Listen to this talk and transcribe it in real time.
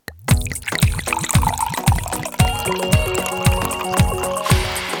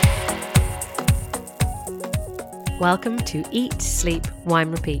Welcome to Eat, Sleep,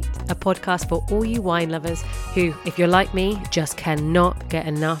 Wine, Repeat, a podcast for all you wine lovers who, if you're like me, just cannot get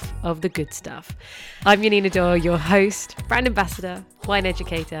enough of the good stuff. I'm Janina Dore, your host, brand ambassador, wine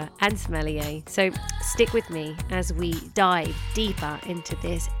educator, and sommelier. So stick with me as we dive deeper into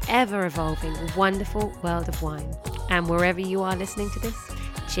this ever-evolving, wonderful world of wine. And wherever you are listening to this,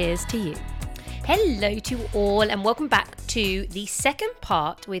 cheers to you. Hello to all and welcome back to the second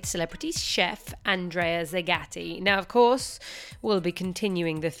part with celebrity chef Andrea Zagatti. Now, of course, we'll be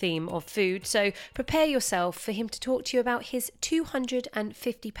continuing the theme of food, so prepare yourself for him to talk to you about his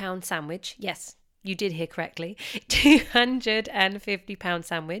 £250 sandwich. Yes, you did hear correctly, £250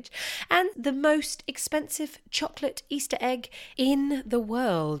 sandwich, and the most expensive chocolate Easter egg in the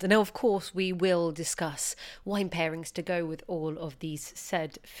world. Now, of course, we will discuss wine pairings to go with all of these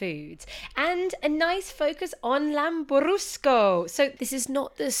said foods, and a nice focus on Lambrusco. So this is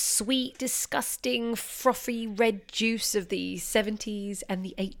not the sweet, disgusting, frothy red juice of the 70s and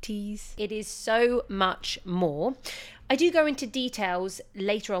the 80s. It is so much more. I do go into details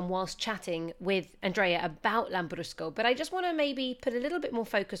later on whilst chatting with Andrea about Lambrusco, but I just want to maybe put a little bit more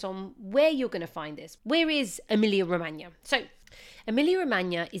focus on where you're going to find this. Where is Emilia-Romagna? So,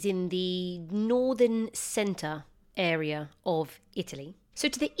 Emilia-Romagna is in the northern centre area of Italy. So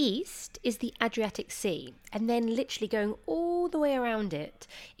to the east is the Adriatic Sea, and then literally going all the way around it,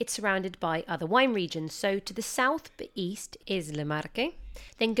 it's surrounded by other wine regions. So to the south but east is Le Marche,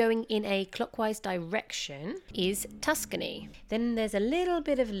 then going in a clockwise direction is Tuscany. Then there's a little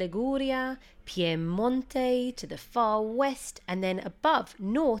bit of Liguria, Piemonte to the far west, and then above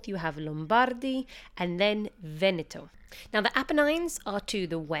north you have Lombardy and then Veneto. Now the Apennines are to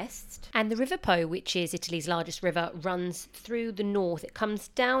the west, and the River Po, which is Italy's largest river, runs through the north. It comes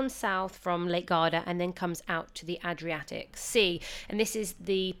down south from Lake Garda and then comes out to the Adriatic Sea. And this is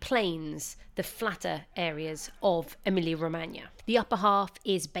the plains, the flatter areas of Emilia-Romagna. The upper half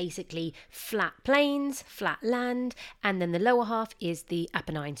is basically flat plains, flat land, and then the lower half is the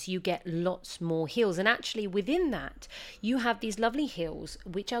Apennines. So you get lots more hills. And actually within that, you have these lovely hills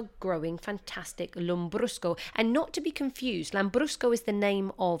which are growing fantastic Lambrusco. And not to be confused, Lambrusco is the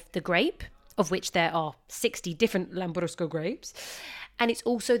name of the grape, of which there are 60 different Lambrusco grapes, and it's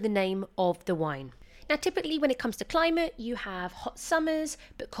also the name of the wine. Now, typically when it comes to climate, you have hot summers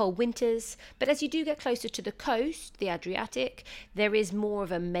but cold winters. But as you do get closer to the coast, the Adriatic, there is more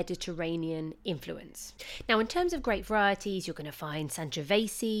of a Mediterranean influence. Now, in terms of grape varieties, you're going to find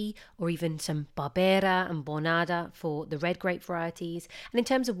Sangiovese or even some Barbera and Bonarda for the red grape varieties. And in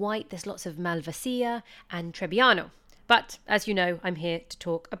terms of white, there's lots of Malvasia and Trebbiano. But as you know, I'm here to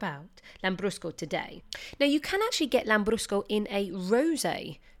talk about Lambrusco today. Now, you can actually get Lambrusco in a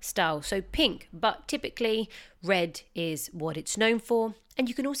rosé style, so pink, but typically red is what it's known for. And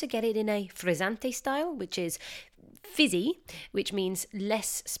you can also get it in a frizzante style, which is fizzy, which means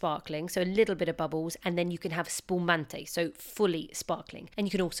less sparkling, so a little bit of bubbles, and then you can have spumante, so fully sparkling. And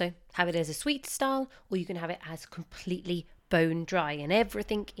you can also have it as a sweet style, or you can have it as completely bone dry, and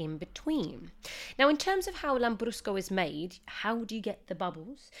everything in between. Now, in terms of how Lambrusco is made, how do you get the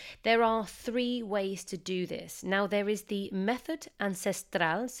bubbles? There are three ways to do this. Now, there is the method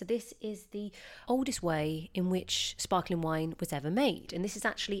ancestral, so this is the oldest way in which sparkling wine was ever made, and this is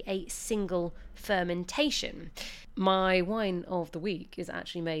actually a single fermentation. My wine of the week is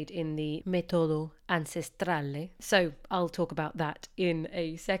actually made in the metodo ancestrale, so I'll talk about that in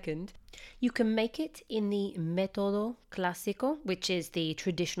a second. You can make it in the metodo classico, which is the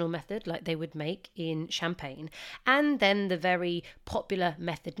traditional method like they would make in Champagne, and then the very popular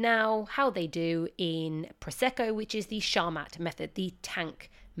method now, how they do in Prosecco, which is the Charmat method, the tank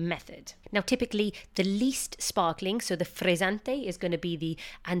method. Now, typically the least sparkling, so the frizzante, is going to be the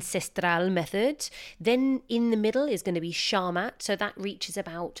ancestral method. Then in the middle is going to be Charmat, so that reaches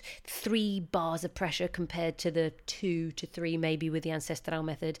about 3 bars of pressure compared to the 2 to 3 maybe with the ancestral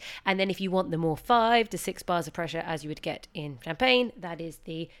method. And then if you want the more 5 to 6 bars of pressure as you would get in Champagne, that is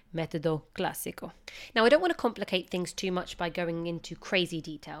the metodo classico. Now, I don't want to complicate things too much by going into crazy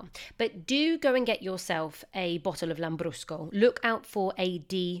detail, but do go and get yourself a bottle of Lambrusco. Look out for a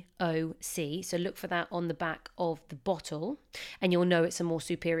DOC, so look for that on the back of the bottle and you'll know it's a more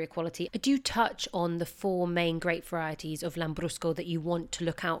superior quality. I do touch on the 4 main grape varieties of Lambrusco that you want to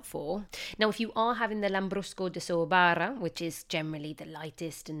look out for. Now, if you are having the Lambrusco de Sorbara, which is generally the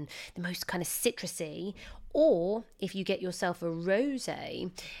lightest and the most kind of citrusy, or if you get yourself a rosé,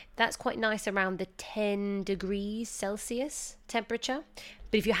 that's quite nice around the 10 degrees Celsius temperature.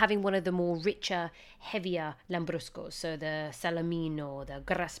 But if you're having one of the more richer, heavier Lambruscos, so the Salamino, the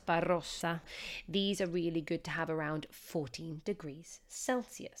Grappa Rossa, these are really good to have around 14 degrees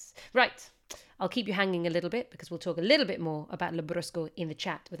Celsius. Right, I'll keep you hanging a little bit because we'll talk a little bit more about Lambrusco in the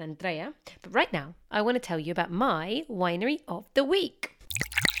chat with Andrea. But right now, I want to tell you about my winery of the week.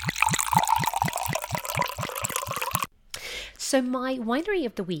 So my winery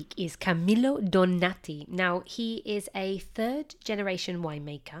of the week is Camillo Donati. Now, he is a third-generation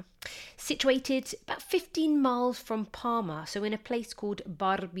winemaker situated about 15 miles from Parma, so in a place called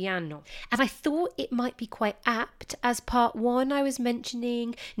Barbiano. And I thought it might be quite apt, as part one I was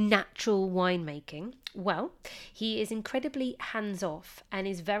mentioning natural winemaking. Well, he is incredibly hands-off and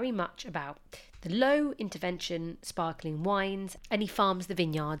is very much about the low intervention sparkling wines, and he farms the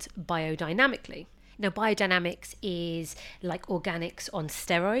vineyards biodynamically. Now, biodynamics is like organics on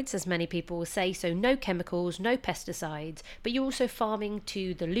steroids, as many people will say. So no chemicals, no pesticides, but you're also farming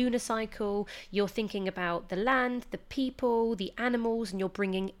to the lunar cycle. You're thinking about the land, the people, the animals, and you're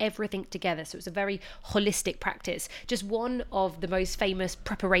bringing everything together. So it's a very holistic practice. Just one of the most famous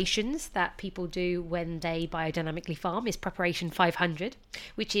preparations that people do when they biodynamically farm is preparation 500,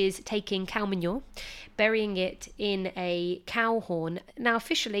 which is taking cow manure, burying it in a cow horn, now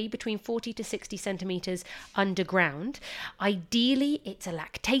officially between 40 to 60 centimeters underground. Ideally, it's a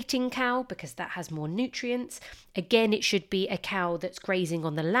lactating cow because that has more nutrients. Again, it should be a cow that's grazing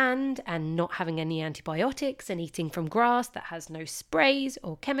on the land and not having any antibiotics and eating from grass that has no sprays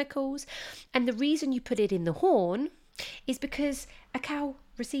or chemicals. And the reason you put it in the horn is because a cow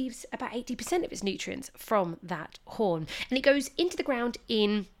receives about 80% of its nutrients from that horn, and it goes into the ground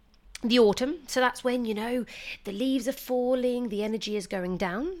in the autumn. So that's when, the leaves are falling, the energy is going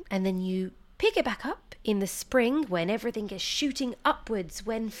down, and then you pick it back up in the spring when everything is shooting upwards,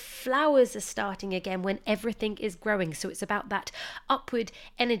 when flowers are starting again, when everything is growing. So it's about that upward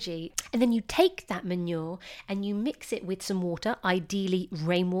energy. And then you take that manure and you mix it with some water, ideally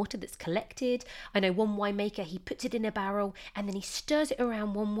rainwater that's collected. I know one winemaker, he puts it in a barrel and then he stirs it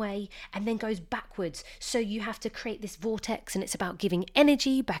around one way and then goes backwards. So you have to create this vortex, and it's about giving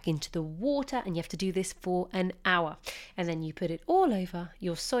energy back into the water, and you have to do this for an hour. And then you put it all over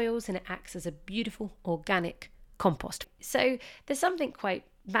your soils and it acts as a beautiful organic compost. So there's something quite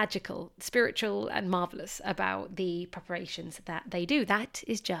magical, spiritual and marvelous about the preparations that they do. That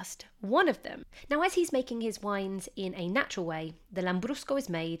is just one of them. Now, as he's making his wines in a natural way, the Lambrusco is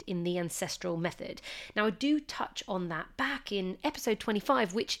made in the ancestral method. Now, I do touch on that back in episode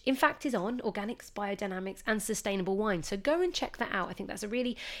 25, which in fact is on organics, biodynamics and sustainable wine. So go and check that out. I think that's a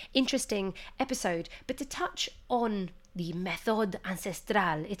really interesting episode. But to touch on the méthode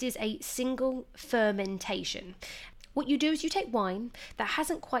ancestrale, it is a single fermentation. What you do is you take wine that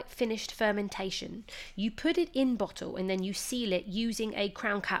hasn't quite finished fermentation, you put it in bottle and then you seal it using a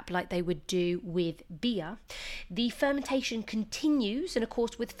crown cap like they would do with beer. The fermentation continues, and of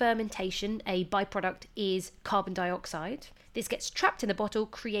course with fermentation a byproduct is carbon dioxide. This gets trapped in the bottle,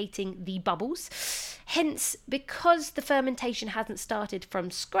 creating the bubbles. Hence, because the fermentation hasn't started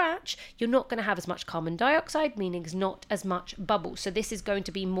from scratch, you're not going to have as much carbon dioxide, meaning not as much bubbles. So this is going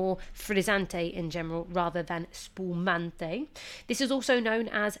to be more frizzante in general rather than spumante. This is also known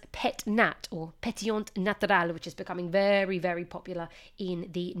as pet nat or pétillant naturel, which is becoming very, very popular in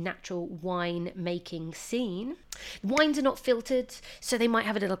the natural wine making scene. Wines are not filtered, so they might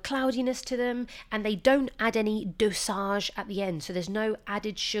have a little cloudiness to them, and they don't add any dosage at the end, so there's no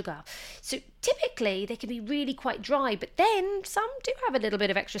added sugar. So typically they can be really quite dry, but then some do have a little bit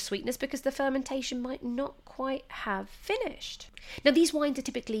of extra sweetness because the fermentation might not quite have finished. Now, these wines are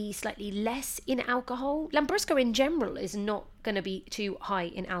typically slightly less in alcohol. Lambrusco in general is not going to be too high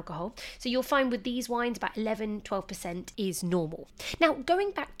in alcohol, so you'll find with these wines about 11-12% is normal. Now, going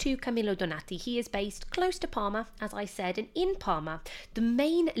back to Camillo Donati, he is based close to Parma, as I said, and in Parma the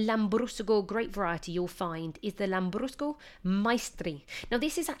main Lambrusco grape variety you'll find is the Lambrusco Maestri. Now,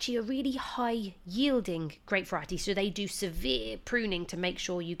 this is actually a really high yielding grape variety, so they do severe pruning to make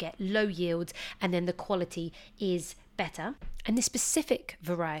sure you get low yields and then the quality is better. And this specific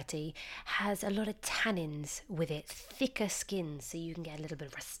variety has a lot of tannins with it, thicker skins, so you can get a little bit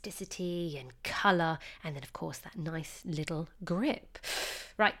of rusticity and colour, and then of course that nice little grip.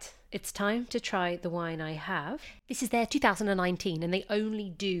 Right, it's time to try the wine I have. This is their 2019 and they only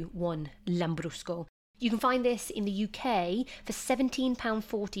do one Lambrusco. You can find this in the UK for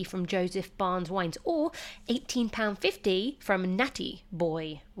 £17.40 from Joseph Barnes Wines or £18.50 from Natty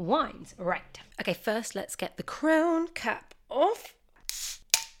Boy Wines. Right. Okay, first let's get the crown cap off.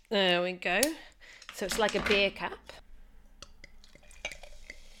 There we go. So it's like a beer cap.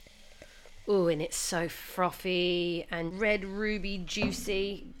 Oh, and it's so frothy and red ruby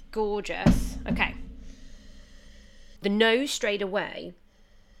juicy. Gorgeous. Okay. The nose straight away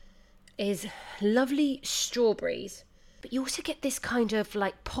is lovely strawberries, but you also get this kind of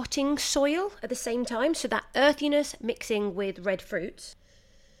like potting soil at the same time. So that earthiness mixing with red fruits.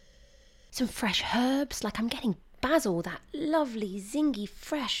 Some fresh herbs, like I'm getting basil, that lovely zingy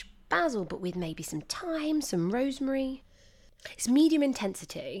fresh basil, but with maybe some thyme, some rosemary. It's medium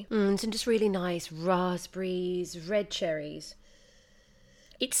intensity. Some just really nice raspberries, red cherries.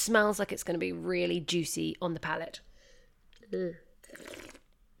 It smells like it's going to be really juicy on the palate.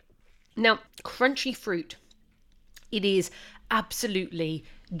 Now, crunchy fruit. It is absolutely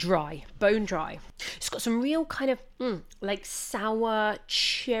dry, bone dry. It's got some real kind of like sour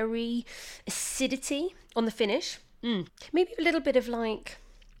cherry acidity on the finish. Maybe a little bit of like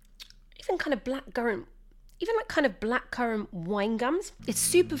even kind of blackcurrant wine gums. It's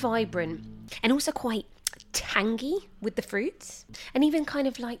super vibrant and also quite tangy with the fruits, and even kind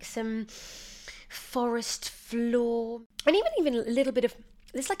of like some forest floor, and even a little bit of,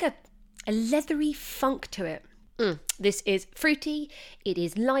 there's like a leathery funk to it. This is fruity, it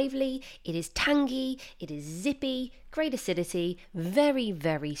is lively, it is tangy, it is zippy, great acidity, very,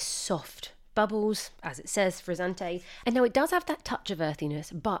 very soft bubbles, as it says, frizzante. And now it does have that touch of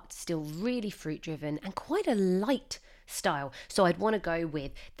earthiness, but still really fruit driven and quite a light style. So I'd want to go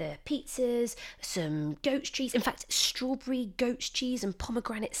with the pizzas, some goat's cheese, in fact, strawberry goat's cheese and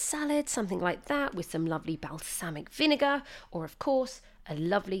pomegranate salad, something like that, with some lovely balsamic vinegar, or of course, a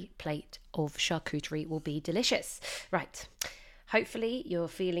lovely plate of charcuterie will be delicious. Right. Hopefully you're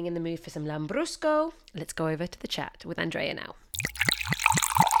feeling in the mood for some lambrusco. Let's go over to the chat with Andrea now.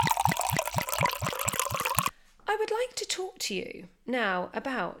 I would like to talk to you now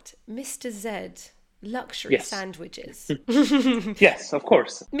about Mr. Z luxury sandwiches. Yes, of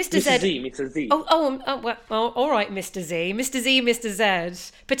course. Mr. Z. Mr. Z. Well, all right, Mr. Z. Mr. Z, Mr. Z.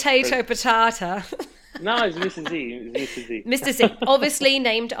 Potato, patata. No, it's Mr. Z. It's Mr. Z. Mr. Z, obviously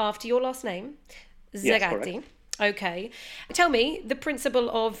named after your last name, Yes, Zagatti. correct. Okay. Tell me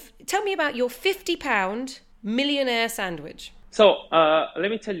about your £50 millionaire sandwich. So,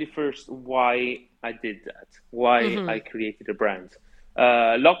 let me tell you first why I did that, why I created a brand.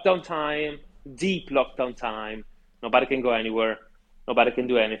 Lockdown time, deep lockdown time, nobody can go anywhere, nobody can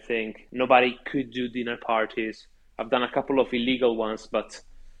do anything, nobody could do dinner parties. I've done a couple of illegal ones, but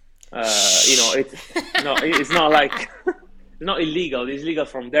it's not like it's not illegal. It's legal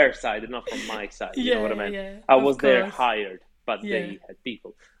from their side, not from my side. You know what I mean? Yeah, I was there hired, but they had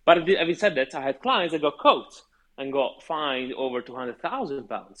people. But having said that, I had clients that got caught and got fined over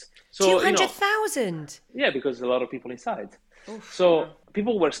 £200,000. So 200,000. Yeah, because a lot of people inside. So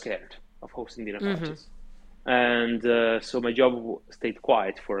people were scared of hosting dinner parties, and so my job stayed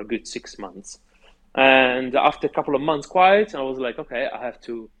quiet for a good 6 months. And after a couple of months quiet, I was like, okay, I have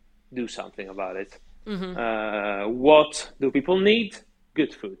to do something about it. What do people need?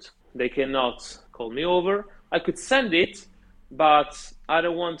 Good food. They cannot call me over. I could send it, but I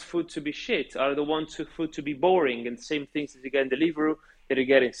don't want food to be shit. I don't want food to be boring and the same things that you get in Deliveroo, that you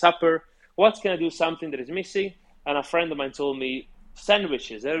get in supper. What can I do something that is missing? And a friend of mine told me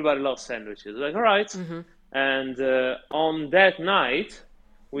sandwiches. Everybody loves sandwiches. Like, all right. And on that night,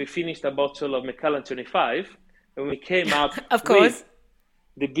 we finished a bottle of Macallan 25, and we came up of course with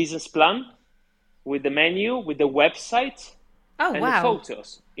the business plan, with the menu, with the website, and the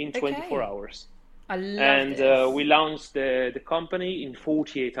photos in 24 hours. I love this. And we launched the company in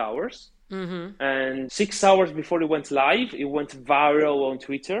 48 hours. And 6 hours before it went live, it went viral on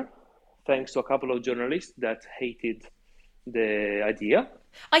Twitter, thanks to a couple of journalists that hated the idea.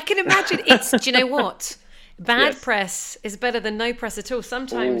 I can imagine. Do you know what? Bad press is better than no press at all.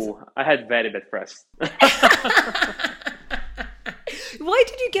 Sometimes. Ooh, I had very bad press. Why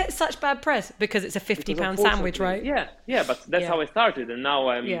did you get such bad press? Because it's a £50 sandwich, right? Yeah, but that's how I started. And now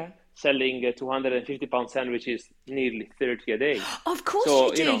I'm selling £250 sandwiches, nearly 30 a day. Of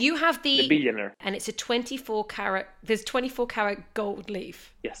course you do. You have the billionaire. And it's a 24 carat, there's 24 carat gold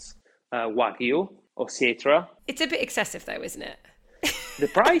leaf. Yes. Wagyu or Sietra. It's a bit excessive though, isn't it? The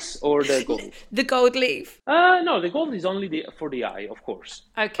price or the gold? The gold leaf. No, the gold is only for the eye, of course.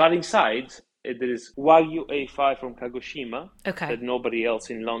 Okay. But inside, there is Wagyu A5 from Kagoshima that nobody else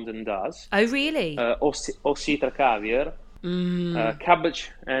in London does. Oh, really? Ossetra caviar,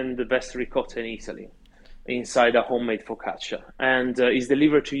 cabbage, and the best ricotta in Italy inside a homemade focaccia. And is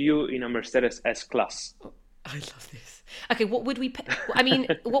delivered to you in a Mercedes S-Class. Oh, I love this. Okay, what would we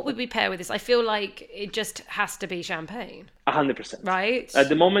pair with this? I feel like it just has to be champagne. 100%. Right? At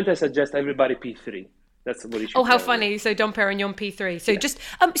the moment, I suggest everybody P3. That's what you should Oh, how pair with. funny. So Dom Perignon P3. So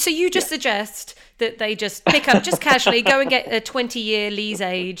so you just suggest that they just pick up, just casually, go and get a 20-year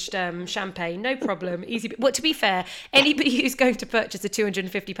lees-aged champagne. No problem. Easy. Well, to be fair, anybody who's going to purchase a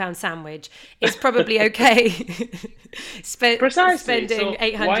 £250 sandwich is probably okay Precisely. spending So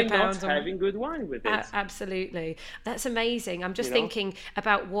 £800 why not on having good wine with it? Absolutely. That's amazing. I'm just thinking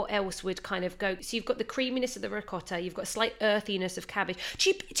about what else would kind of go. So you've got the creaminess of the ricotta, you've got a slight earthiness of cabbage.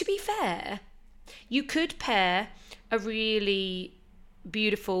 To be fair, you could pair a really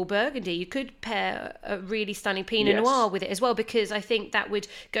beautiful Burgundy. You could pair a really stunning Pinot Noir with it as well, because I think that would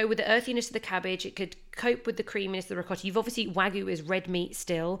go with the earthiness of the cabbage. It could cope with the creaminess of the ricotta. You've obviously, Wagyu is red meat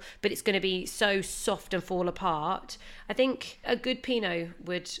still, but it's going to be so soft and fall apart. I think a good Pinot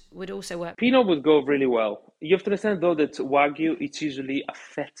would also work. Pinot would go really well. You have to understand though that Wagyu, it's usually a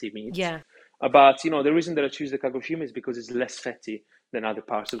fatty meat. Yeah. But the reason that I choose the Kagoshima is because it's less fatty than other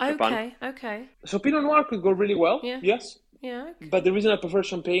parts of Japan. Okay. So Pinot Noir could go really well. Yeah. Yes. Yeah. Okay. But the reason I prefer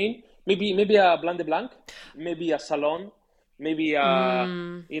Champagne, maybe a Blanc de Blanc, maybe a Salon, maybe a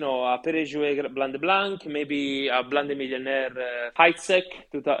Perrier-Jouët Blanc de Blanc, maybe a Blanc de Millionnaire Heidsieck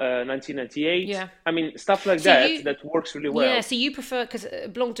 1998. Yeah. I mean, stuff like that works really well. Yeah, so you prefer, because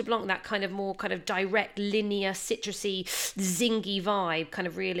Blanc de Blanc, that kind of more kind of direct, linear, citrusy, zingy vibe, kind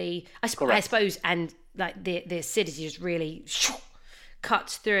of really, I suppose, and like the acidity just really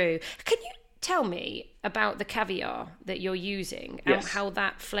cuts through. Can you tell me about the caviar that you're using and how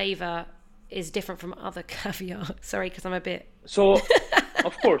that flavour is different from other caviar? Sorry, because I'm a bit... So,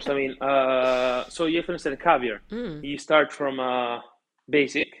 of course, I mean, so you have to understand caviar. You start from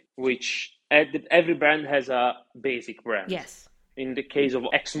basic, which every brand has a basic brand. Yes. In the case of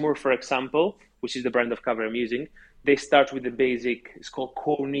Exmoor, for example, which is the brand of caviar I'm using, they start with the basic, it's called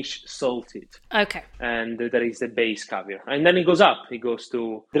Cornish salted. Okay. And that is the base caviar. And then it goes up. It goes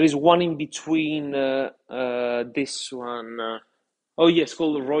to, there is one in between this one. It's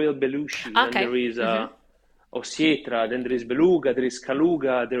called Royal Belushi. Okay. Then there is Osietra, then there is Beluga, there is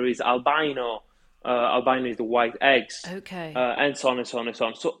Kaluga, there is Albino. Albino is the white eggs. Okay. And so on and so on and so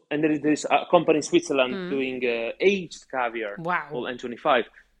on. So, and there is a company in Switzerland doing aged caviar called N25.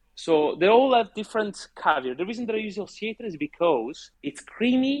 So they all have different caviar. The reason that I use Osietra is because it's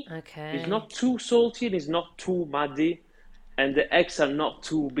creamy, it's not too salty, and it's not too muddy, and the eggs are not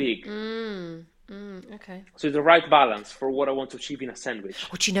too big. Okay. So it's the right balance for what I want to achieve in a sandwich.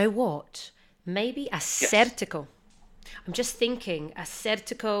 Well, do you know what? Maybe a Certico. I'm just thinking a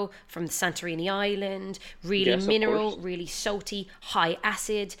Certico from the Santorini Island, really mineral, really salty, high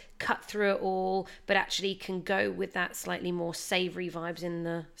acid, cut through it all, but actually can go with that slightly more savoury vibes in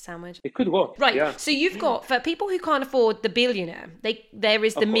the sandwich. It could work. Right. Yeah. So you've got, for people who can't afford the billionaire, there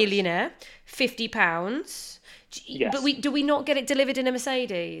is the millionaire, £50. Yes. But do we not get it delivered in a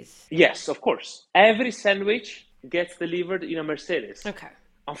Mercedes? Yes, of course. Every sandwich gets delivered in a Mercedes. Okay.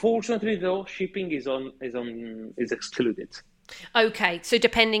 Unfortunately, though, shipping is excluded. Okay, so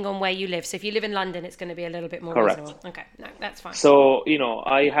depending on where you live. So if you live in London, it's going to be a little bit more reasonable. Okay, no, that's fine. So,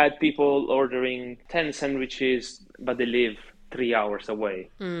 I had people ordering 10 sandwiches, but they live 3 hours away.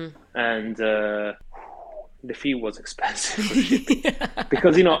 And the fee was expensive for shipping.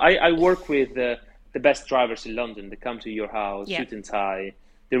 Because, I work with the best drivers in London. They come to your house, suit and tie.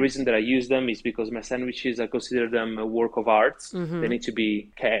 The reason that I use them is because my sandwiches, I consider them a work of art. They need to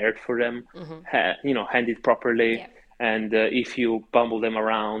be cared for them, handed properly. Yeah. And if you bumble them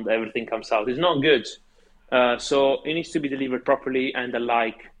around, everything comes out. It's not good. So it needs to be delivered properly. And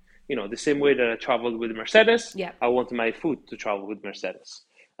the same way that I traveled with Mercedes, I want my food to travel with Mercedes.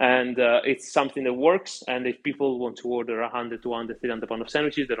 And it's something that works. And if people want to order 100, 200, 300 pounds of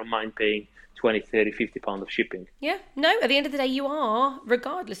sandwiches, they don't mind paying 20, 30, 50 pounds of shipping. Yeah. No, at the end of the day, you are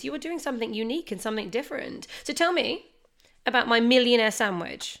doing something unique and something different. So tell me about my millionaire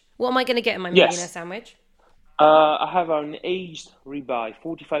sandwich. What am I going to get in my millionaire sandwich? I have an aged ribeye,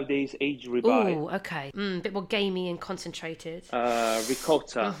 45 days aged ribeye. Oh, okay. A bit more gamey and concentrated.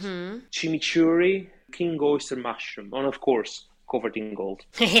 Ricotta, chimichurri, king oyster mushroom, and of course, covered in gold.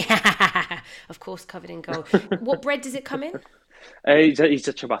 Of course, covered in gold. What bread does it come in? It's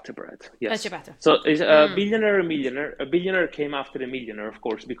a ciabatta bread, yes. Ciabatta. So it's a billionaire, a millionaire. A billionaire came after the millionaire, of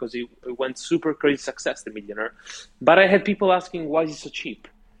course, because it went super crazy success, the millionaire. But I had people asking, why is it so cheap?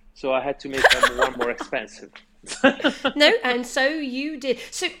 So I had to make them one more expensive. No, and so you did.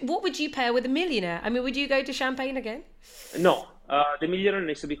 So what would you pair with a millionaire? I mean, would you go to champagne again? No, the millionaire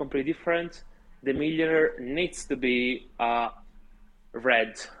needs to be completely different. The millionaire needs to be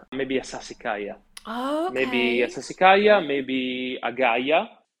red, maybe a Sassicaia. Oh, okay. Maybe a Sassicaia, maybe a Gaia.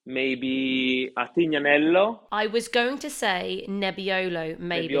 maybe a Tignanello. I was going to say Nebbiolo, Nebbiolo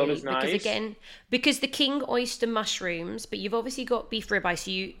maybe, is because nice. again, because the king oyster mushrooms, but you've obviously got beef ribeye, so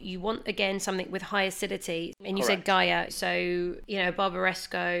you want again something with high acidity. And you said Correct. Gaia, so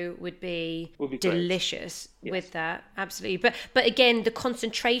Barbaresco would be Would be great. delicious with Yes. that, absolutely. But again, the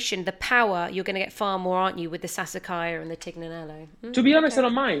concentration, the power, you're going to get far more, aren't you, with the Sassicaia and the Tignanello? To be honest, I Okay.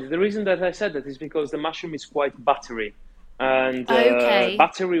 don't mind. The reason that I said that is because the mushroom is quite buttery, and Okay.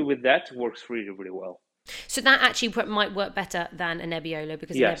 buttery with that works really, really well. So that actually might work better than a Nebbiolo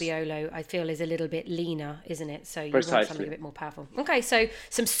because a Yes, Nebbiolo I feel is a little bit leaner, isn't it? So you want something a precisely. bit more powerful. Okay, so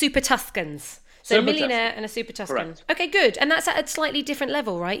some Super Tuscans. So a Super Tuscan. millionaire and a Super Tuscan. Correct. Okay, good. And that's at a slightly different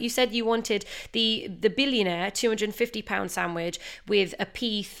level, right? You said you wanted the billionaire £250 sandwich with a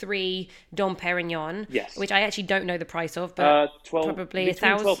P3 Dom Perignon, Yes. which I actually don't know the price of, but 12 probably a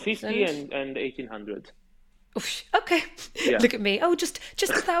between 1250 thousand. and 1800. Oof, okay, Yeah. look at me. Oh, just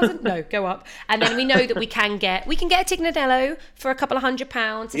 1,000? No, go up. And then we know that we can get a Tignanello for a couple of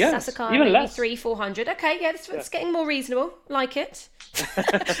 £100, a Yes, Sassicaia even maybe less. 300-400. Okay, yeah, that's Yeah. it's getting more reasonable. Like it.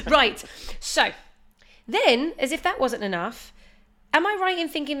 Right. So then, as if that wasn't enough, am I right in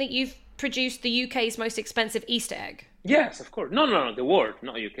thinking that you've produced the UK's most expensive Easter egg? Yes, of course. No, no, no, the world,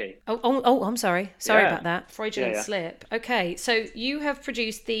 not UK. Oh, I'm sorry. Sorry Yeah. about that. Yeah, Freudian yeah. slip. Okay, so you have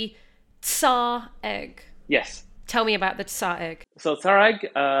produced the Tsar egg. Yes. Tell me about the Tsar egg. So Tarag,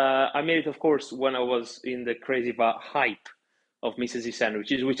 I made it, of course, when I was in the crazy hype of Mrs. E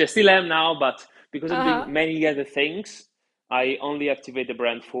sandwiches, which I still am now, but because I'm doing Uh-huh. many other things, I only activate the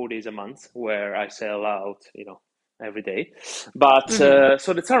brand 4 days a month, where I sell out, every day. But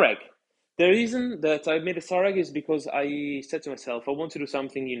so the Tarag, the reason that I made a Tarag is because I said to myself, I want to do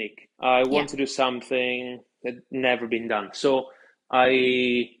something unique. I Yeah. want to do something that never been done. So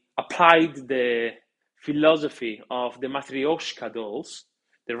I applied the philosophy of the Matryoshka dolls,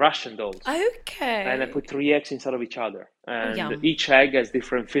 the Russian dolls, and I Okay. put three eggs inside of each other, Oh, and yum. each egg has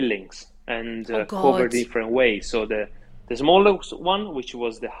different fillings and Oh, covered God. different ways. So the smallest one, which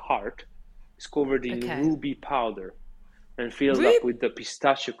was the heart, is covered in Okay. ruby powder and filled up Rube. with the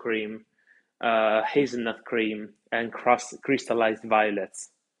pistachio cream, hazelnut cream, and crystallized violets.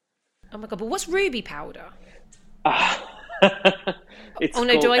 Oh, my God. But what's ruby powder? Ah. it's Oh,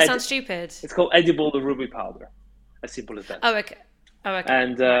 no. Do called I sound stupid? it's called edible ruby powder. As simple as that. Oh, okay. Oh, okay.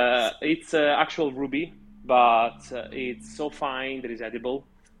 And Right. it's actual ruby, but it's so fine that it's edible,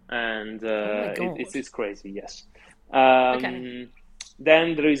 and Oh, my it's God. crazy. Yes. Okay.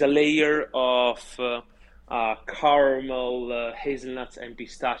 Then there is a layer of caramel, hazelnuts, and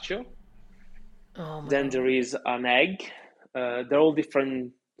pistachio. Oh, my Then God. there is an egg. They're all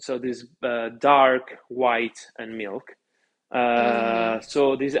different. So there's dark, white, and milk.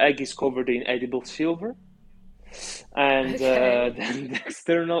 So this egg is covered in edible silver, and Okay. then the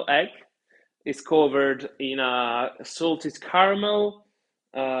external egg is covered in a salted caramel.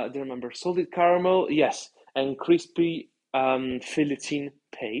 I don't remember, salted caramel, yes, and crispy fettuccine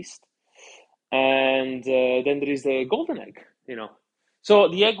paste. And then there is the golden egg. So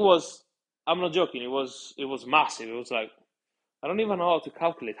the egg was, I'm not joking, it was massive. It was like, I don't even know how to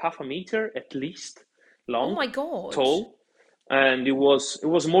calculate, half a meter at least Oh, long, my God. tall, and it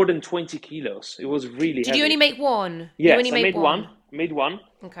was more than 20 kilos. It was really Did you only heavy. make one? You only Yes, I made made one. one? Made one,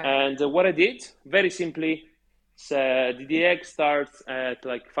 Okay. and what I did very simply, so the egg starts at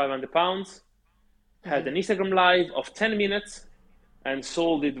like 500 pounds. Had an Instagram live of 10 minutes, and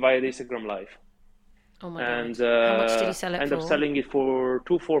sold it via the Instagram live, Oh, my God. and How much did you sell it end up for? selling it for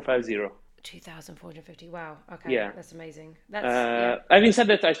 2450. 2,450. Wow. Okay. Yeah. That's amazing. That's, yeah. Having said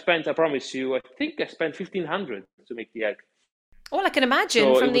that, I promise you, I think I spent 1500 to make the egg. All I can imagine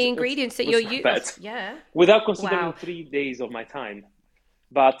So it from was the it was, ingredients it that you're was not using. bad, Yeah. without considering Wow. 3 days of my time.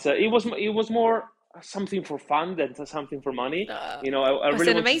 But it was more something for fun than something for money. I It's really an wanted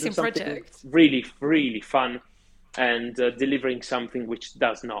to do amazing something project. really, really fun, and delivering something which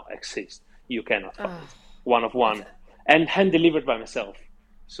does not exist. You cannot find Oh, it, one of it's, one, and hand delivered by myself.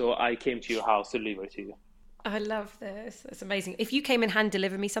 So I came to your house to deliver it to you. I love this. It's amazing. If you came and hand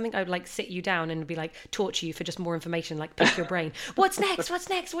deliver me something, I would like sit you down and be like torture you for just more information, like pick your brain. What's next? What's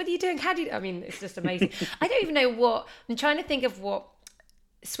next? What are you doing? How do you? I mean, it's just amazing. I don't even know what I'm trying to think of what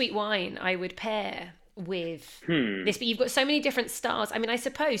sweet wine I would pair with this, but you've got so many different styles. I mean, I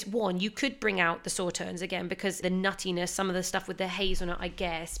suppose one, you could bring out the sauternes again because the nuttiness, some of the stuff with the hazelnut, I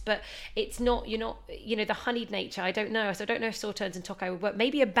guess, but it's not, you're not, the honeyed nature. I don't know. So I don't know if sauternes and Tokay would work.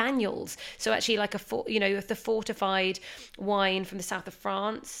 Maybe a Banyuls. So actually like if the fortified wine from the south of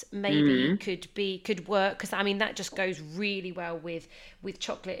France maybe could work, because I mean, that just goes really well with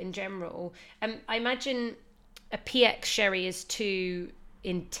chocolate in general. I imagine a PX sherry is too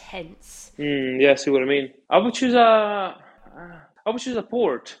intense. Yeah, see what I mean. I would choose a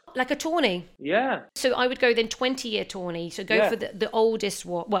port. Like a tawny. Yeah, So I would go then 20-year tawny. So go Yeah. for the oldest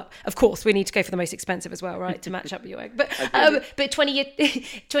one. Well, of course, we need to go for the most expensive as well, right, to match up your egg. But Ideally. but 20-year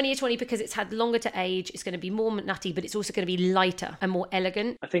tawny, because it's had longer to age. It's going to be more nutty, but it's also going to be lighter and more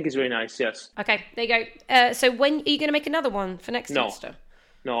elegant. I think it's very nice. Yes. Okay, there you go. So when are you going to make another one for next No. Easter?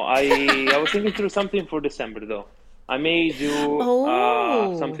 No, I was thinking through something for December though. I may do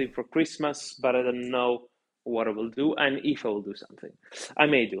Oh. something for Christmas, but I don't know what I will do and if I will do something. I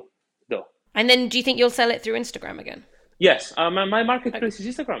may do though. And then do you think you'll sell it through Instagram again? Yes, my marketplace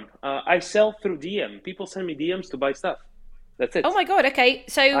is Instagram. I sell through DM. People send me DMs to buy stuff. That's it. Oh my God. Okay.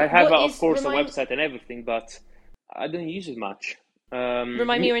 So I have, what of course, a remind, website and everything, but I don't use it much.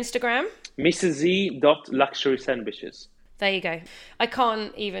 remind me your Instagram. Mrs.Z.luxury sandwiches. There you go. I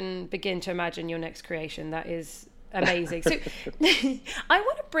can't even begin to imagine your next creation. That is amazing. So I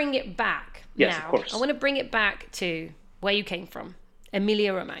want to bring it back Yes, now. of course. I want to bring it back to where you came from,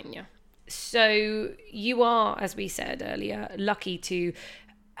 Emilia Romagna. So you are, as we said earlier, lucky to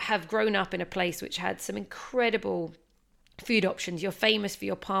have grown up in a place which had some incredible food options. You're famous for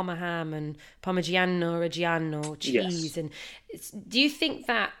your Parma ham and Parmigiano Reggiano cheese. Yes. And do you think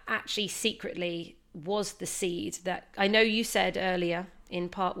that actually secretly was the seed that, I know you said earlier in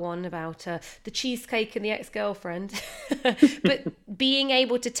part one about the cheesecake and the ex-girlfriend, but being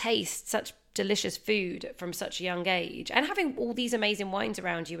able to taste such delicious food from such a young age and having all these amazing wines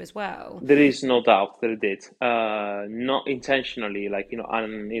around you as well. There is no doubt that it did. Not intentionally,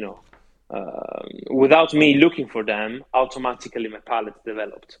 without me looking for them, automatically my palate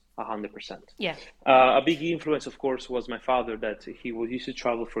developed 100%. Yeah. A big influence, of course, was my father, that he used to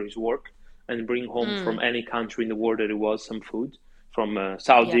travel for his work and bring home from any country in the world that it was some food, from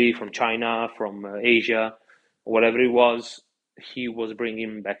Saudi, from China, from Asia, whatever it was, he was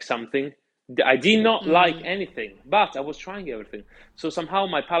bringing back something. I did not like anything, but I was trying everything. So somehow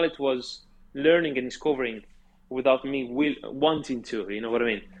my palate was learning and discovering without me wanting to, you know what I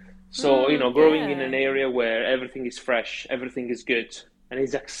mean? So, growing in an area where everything is fresh, everything is good, and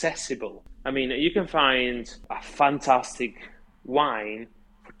is accessible. I mean, you can find a fantastic wine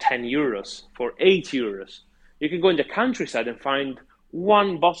for 10 euros, for 8 euros. You can go in the countryside and find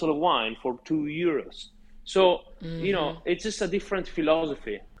one bottle of wine for 2 euros. So, it's just a different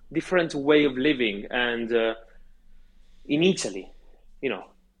philosophy, different way of living. And in Italy,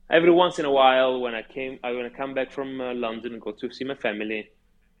 every once in a while when I come back from London and go to see my family,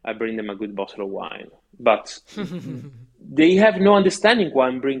 I bring them a good bottle of wine. But they have no understanding why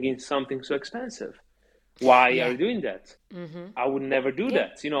I'm bringing something so expensive. Why are you doing that? I would never do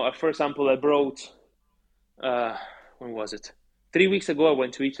that. For example, I brought, when was it? 3 weeks ago, I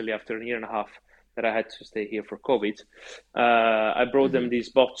went to Italy after a year and a half that I had to stay here for COVID. I brought them this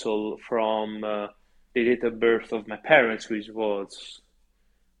bottle from the date of birth of my parents, which was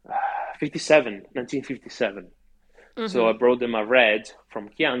 1957. So I brought them a red from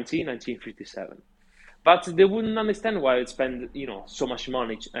Chianti, 1957. But they wouldn't understand why I'd spend, so much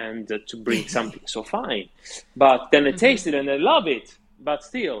money and to bring something so fine. But then I taste it and I love it. But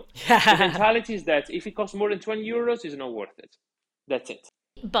still, the mentality is that if it costs more than 20 euros, it's not worth it. That's it.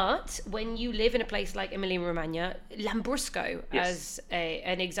 But when you live in a place like Emilia-Romagna, Lambrusco, as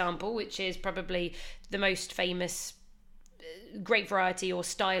an example, which is probably the most famous grape variety or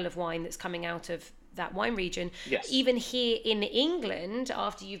style of wine that's coming out of that wine region. Yes. Even here in England,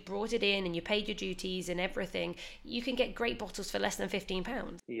 after you've brought it in and you paid your duties and everything, you can get great bottles for less than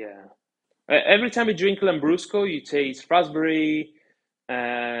 £15. Yeah. Every time you drink Lambrusco, you taste raspberry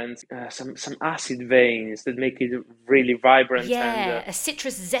and some acid veins that make it really vibrant. Yeah, and, a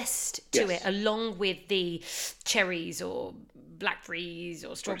citrus zest to yes. it, along with the cherries or blackberries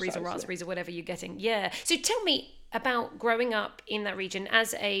or strawberries or raspberries or whatever you're getting. Yeah. So tell me about growing up in that region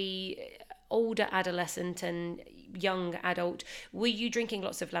as a older adolescent and young adult. Were you drinking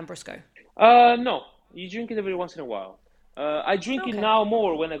lots of Lambrusco? No, you drink it every once in a while. I drink it now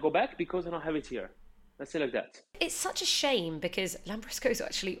more when I go back because I don't have it here. Let's say like that. It's such a shame because Lambrusco is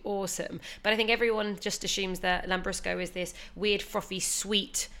actually awesome, but I think everyone just assumes that Lambrusco is this weird, frothy,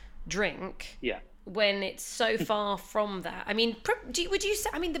 sweet drink. Yeah. When it's so far from that. I mean, would you say,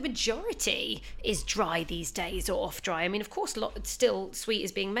 the majority is dry these days or off dry? I mean, of course, still sweet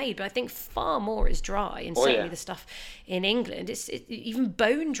is being made, but I think far more is dry. And certainly the stuff in England, it's even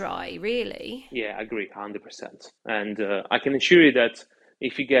bone dry, really. Yeah, I agree, 100%. And I can assure you that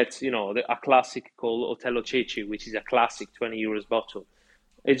if you get, a classic called Otello Ceci, which is a classic 20 euros bottle,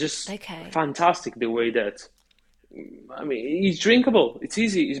 it's just fantastic the way that, it's drinkable, it's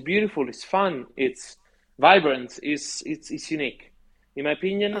easy, it's beautiful, it's fun, it's vibrant, it's unique. In my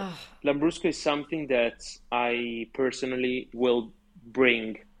opinion, Lambrusco is something that I personally will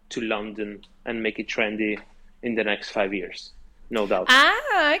bring to London and make it trendy in the next 5 years. No doubt.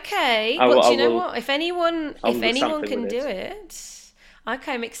 Okay. Do you know what? If anyone can do it,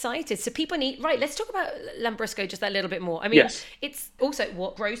 okay, I'm excited. So people need, right, let's talk about Lambrusco just a little bit more. I mean, it's also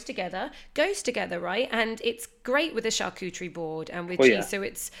what grows together, goes together, right? And it's great with a charcuterie board and with cheese. Yeah. So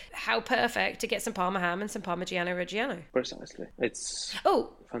it's how perfect to get some Parma ham and some Parmigiano Reggiano. Precisely. It's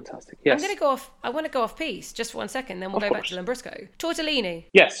fantastic. Yes. I want to go off piece just for 1 second, then we'll go back to Lambrusco. Tortellini.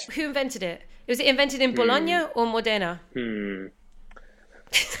 Yes. Who invented it? Was it invented in Bologna or Modena?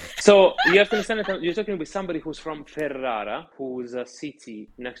 So you have to understand that you're talking with somebody who's from Ferrara, who's a city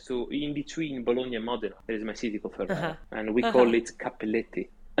in between Bologna and Modena. There is my city called Ferrara, and we call it Cappelletti.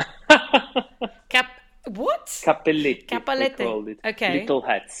 What? Cappelletti. Cappelletti. We called it. Okay. Little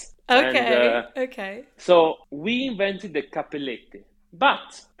hats. Okay. Okay. So we invented the Cappelletti,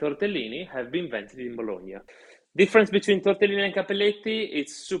 but tortellini have been invented in Bologna. Difference between tortellini and Cappelletti,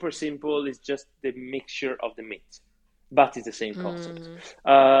 it's super simple. It's just the mixture of the meat. But it's the same concept.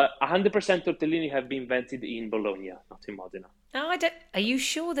 100% tortellini have been invented in Bologna, not in Modena. Oh, are you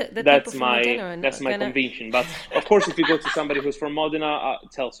sure that the that's people from Modena are that's my conviction. But of course, if you go to somebody who's from Modena,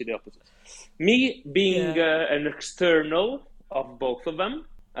 it tells you the opposite. Me being an external of both of them,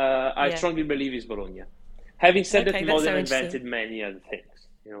 I strongly believe it's Bologna. Having said that, Modena invented many other things.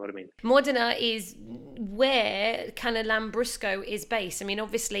 You know what I mean? Modena is where kind of Lambrusco is based. I mean,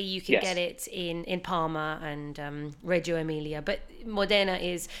 obviously you can get it in Parma and Reggio Emilia, but Modena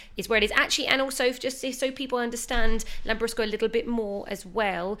is where it is actually. And also, just so people understand Lambrusco a little bit more as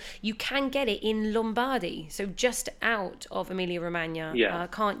well, you can get it in Lombardy, so just out of Emilia-Romagna,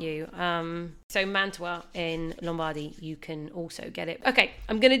 can't you? So Mantua in Lombardy, you can also get it. Okay,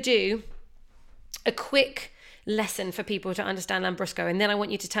 I'm going to do a quick lesson for people to understand Lambrusco, and then I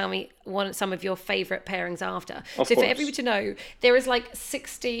want you to tell me some of your favorite pairings after. So for everybody to know, there is like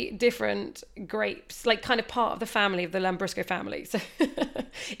 60 different grapes, like kind of part of the family of the Lambrusco family. So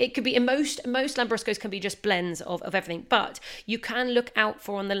it could be, most Lambruscos can be just blends of everything, but you can look out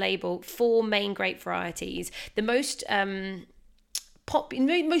for on the label 4 main grape varieties. The most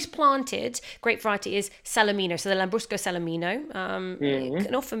planted grape variety is Salamino, so the Lambrusco Salamino. It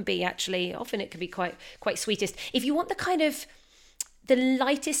can often it can be quite sweetest. If you want the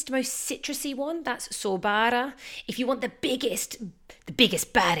lightest, most citrusy one, that's Sorbara. If you want the biggest,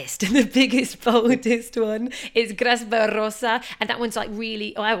 baddest, and the biggest, boldest one, it's Graspa Rossa. And that one's like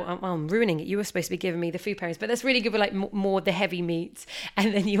really, I'm ruining it. You were supposed to be giving me the food pairings, but that's really good for like more the heavy meats.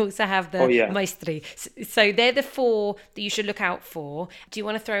 And then you also have the Maestri. So they're the 4 that you should look out for. Do you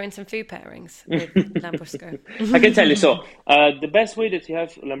want to throw in some food pairings with Lambrusco? I can tell you. So the best way that you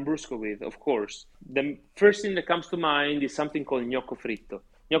have Lambrusco with, of course, the first thing that comes to mind is something called gnocco fritto.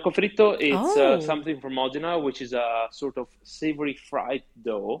 Gnocco fritto is something from Modena, which is a sort of savory fried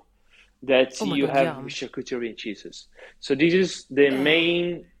dough that you have with charcuterie and cheeses. So this is the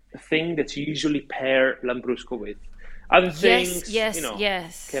main thing that you usually pair Lambrusco with. Other things,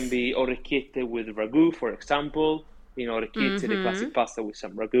 can be orecchiette with ragu, for example. Orecchiette, the classic pasta with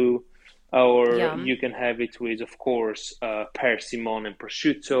some ragu. Or you can have it with, of course, persimmon and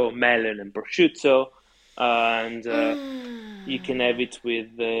prosciutto, melon and prosciutto. And you can have it with,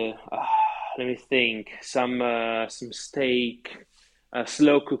 let me think, some steak,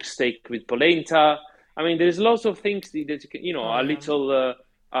 slow cooked steak with polenta. I mean, there's lots of things that you can, a little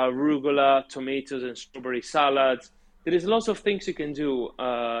arugula, tomatoes and strawberry salad. There is lots of things you can do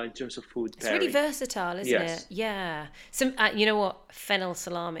in terms of food pairing. It's really versatile, isn't it? Yeah. Some, you know what? Fennel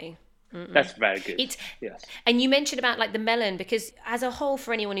salami. That's very good. Yes. And you mentioned about like the melon, because as a whole,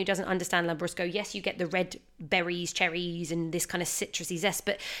 for anyone who doesn't understand Lambrusco, yes, you get the red berries, cherries, and this kind of citrusy zest,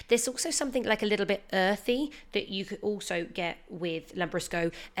 but there's also something like a little bit earthy that you could also get with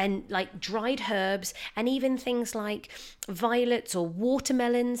Lambrusco, and like dried herbs, and even things like violets or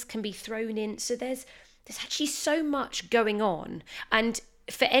watermelons can be thrown in. So there's actually so much going on. And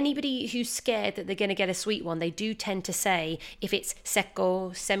for anybody who's scared that they're going to get a sweet one, they do tend to say if it's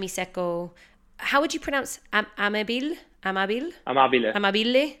secco, semi-secco. How would you pronounce amabile?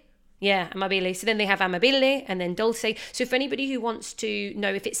 Amabile. Yeah, amabile. So then they have amabile and then dulce. So for anybody who wants to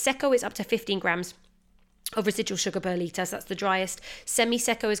know, if it's secco, it's up to 15 grams of residual sugar per litre. So that's the driest.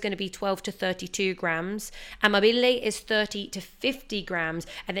 Semi-secco is going to be 12 to 32 grams. Amabile is 30 to 50 grams.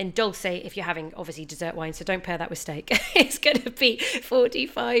 And then dulce, if you're having obviously dessert wine, so don't pair that with steak, it's going to be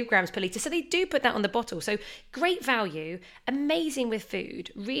 45 grams per litre. So they do put that on the bottle. So great value, amazing with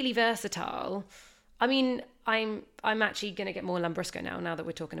food, really versatile. I mean, I'm actually going to get more Lambrusco now that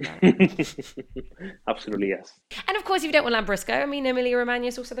we're talking about it. Absolutely, yes. And of course, if you don't want Lambrusco, I mean, Emilia-Romagna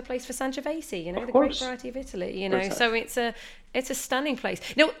is also the place for Sangiovese, you know, the great variety of Italy, you know. Precisely. So it's a stunning place.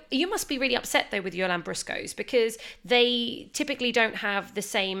 Now, you must be really upset though with your Lambruscos because they typically don't have the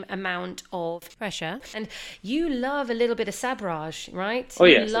same amount of pressure. And you love a little bit of sabrage, right? Oh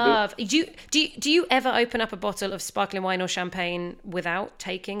yes, I do. Do you ever open up a bottle of sparkling wine or champagne without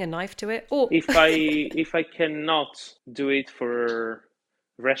taking a knife to it? Or If I cannot do it for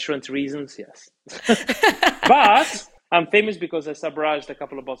restaurant reasons, yes. But I'm famous because I sabraged a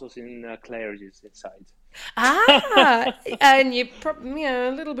couple of bottles in Claridge's inside. And you're probably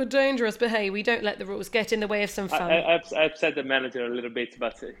a little bit dangerous, but hey, we don't let the rules get in the way of some fun. I upset the manager a little bit,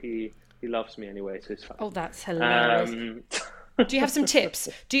 but he loves me anyway, so it's fine. Oh, that's hilarious. Do you have some tips?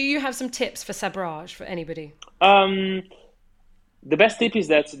 Do you have some tips for sabrage for anybody? The best tip is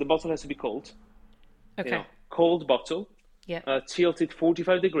that the bottle has to be cold. Okay. You know, cold bottle. Yeah. Tilt it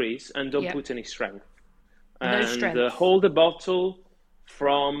 45 degrees and don't put any strength. No strength. Hold the bottle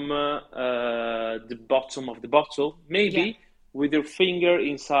from the bottom of the bottle, maybe with your finger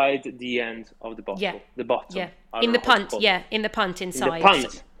inside the end of the bottle. Yeah. The bottom. Yeah. In the punt. Yeah. In the punt inside. In the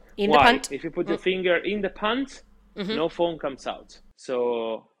punt. In Why? the punt. If you put your finger in the punt, no foam comes out.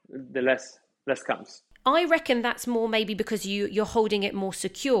 So the less comes. I reckon that's more maybe because you're holding it more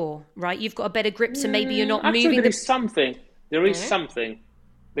secure, right? You've got a better grip, so maybe you're not moving. There is something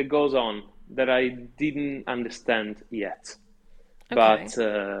that goes on that I didn't understand yet. Okay.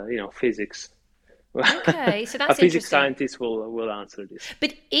 But physics. Okay, so that's a physics interesting. scientist will answer this.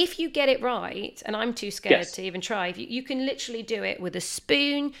 But if you get it right, and I'm too scared to even try, you can literally do it with a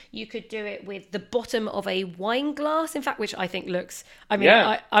spoon. You could do it with the bottom of a wine glass, in fact, which I think looks. I mean,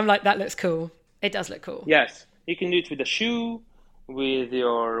 I'm like, that looks cool. It does look cool. Yes, you can do it with a shoe, with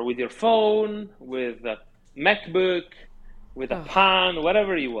your phone, with a MacBook, with a pan,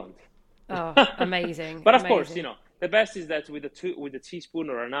 whatever you want. Oh, amazing! But of course, the best is that with a teaspoon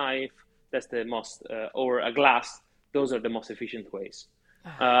or a knife. That's the most, or a glass. Those are the most efficient ways.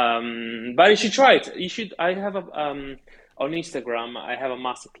 But you should try it. You should. I have on Instagram. I have a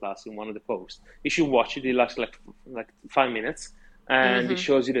masterclass in one of the posts. You should watch it. It lasts like 5 minutes, and it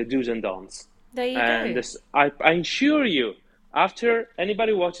shows you the do's and don'ts. There you go. I assure you, after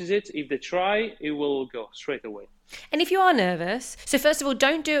anybody watches it, if they try, it will go straight away. And if you are nervous, so first of all,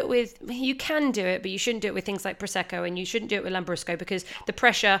 don't do it you can do it, but you shouldn't do it with things like Prosecco, and you shouldn't do it with Lambrusco because the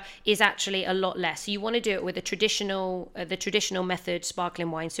pressure is actually a lot less. So you want to do it with the traditional method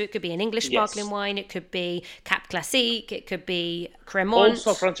sparkling wine. So it could be an English sparkling wine, it could be Cap Classique, it could be Cremant.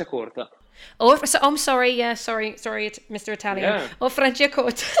 Also Franciacorta. I'm sorry, Mr. Italian. Yeah. Or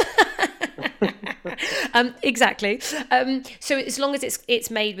Franciacorta. Exactly. So as long as it's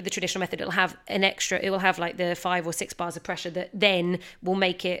made with the traditional method, it will have like the 5 or 6 bars of pressure that then will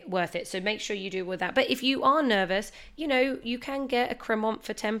make it worth it. So make sure you do with that. But if you are nervous, you can get a Cremant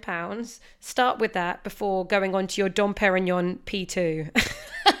for £10. Start with that before going on to your Dom Perignon P2.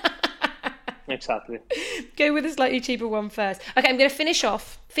 Exactly. Go with a slightly cheaper one first. Okay, I'm going to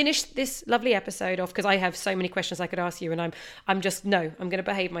finish this lovely episode off because I have so many questions I could ask you, and I'm going to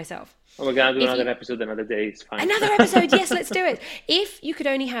behave myself. Oh, we're going to do another episode another day. It's fine. Another episode, yes, let's do it. If you could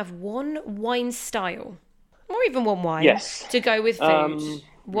only have one wine style, or even one wine, to go with food,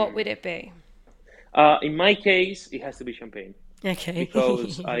 what would it be? In my case, it has to be champagne. Okay.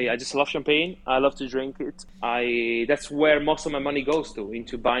 Because I just love champagne. I love to drink it. That's where most of my money goes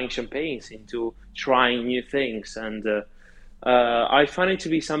into buying champagnes, into trying new things. And I find it to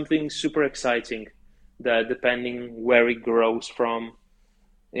be something super exciting that depending where it grows from,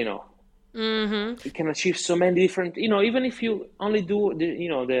 it can achieve so many different, even if you only do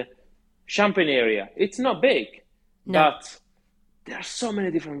the Champagne area, it's not big, but there are so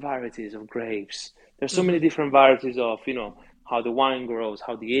many different varieties of grapes. There's so many different varieties of, how the wine grows,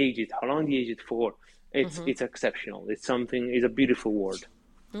 how they age it, how long they age it for. It's exceptional. It's a beautiful word.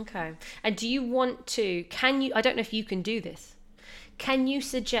 Okay. And do you want to, I don't know if you can do this. Can you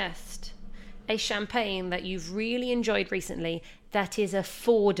suggest a champagne that you've really enjoyed recently that is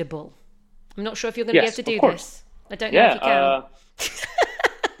affordable? I'm not sure if you're going to be able to do this. I don't know if you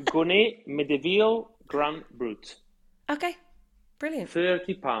can. Gonnet Medeville Grand Brut. Okay. Brilliant.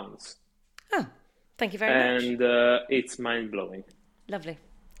 £30. Oh. Thank you very much. And it's mind-blowing. Lovely.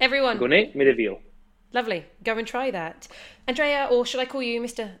 Everyone. Gonnet Medeville. Lovely. Go and try that. Andrea, or should I call you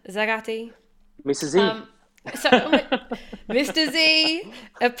Mr. Zagatti? Mrs. Z. Mr. Z,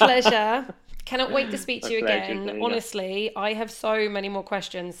 a pleasure. Cannot wait to speak to you again. Pleasure. Honestly, I have so many more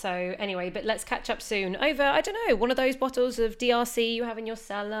questions. So anyway, but let's catch up soon over, I don't know, one of those bottles of DRC you have in your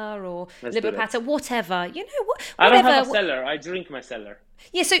cellar or Liberpata, whatever. You know, whatever. I don't have a cellar. I drink my cellar.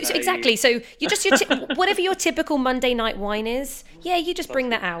 Yeah, so exactly. So you just whatever your typical Monday night wine is, yeah, you just bring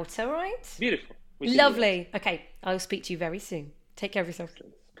that out. All right. Beautiful. Lovely. Okay, I'll speak to you very soon. Take care of yourself.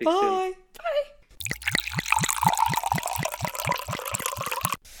 Peace soon. Bye.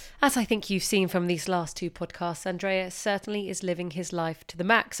 As I think you've seen from these last two podcasts, Andrea certainly is living his life to the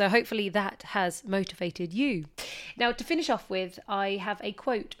max. So hopefully that has motivated you. Now, to finish off with, I have a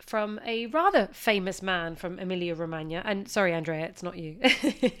quote from a rather famous man from Emilia-Romagna. And sorry, Andrea, it's not you.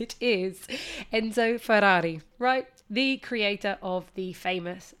 It is Enzo Ferrari, right? The creator of the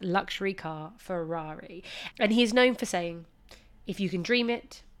famous luxury car Ferrari. And he is known for saying, if you can dream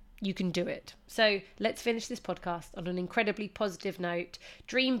it, you can do it. So let's finish this podcast on an incredibly positive note.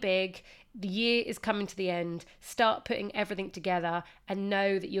 Dream big. The year is coming to the end. Start putting everything together and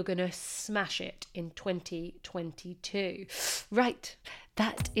know that you're going to smash it in 2022. Right.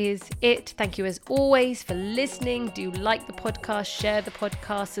 That is it. Thank you as always for listening. Do like the podcast, share the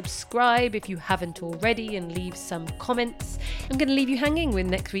podcast, subscribe if you haven't already, and leave some comments. I'm going to leave you hanging with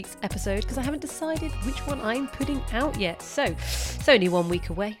next week's episode because I haven't decided which one I'm putting out yet. So it's only 1 week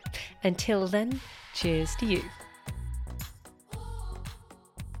away. Until then, cheers to you.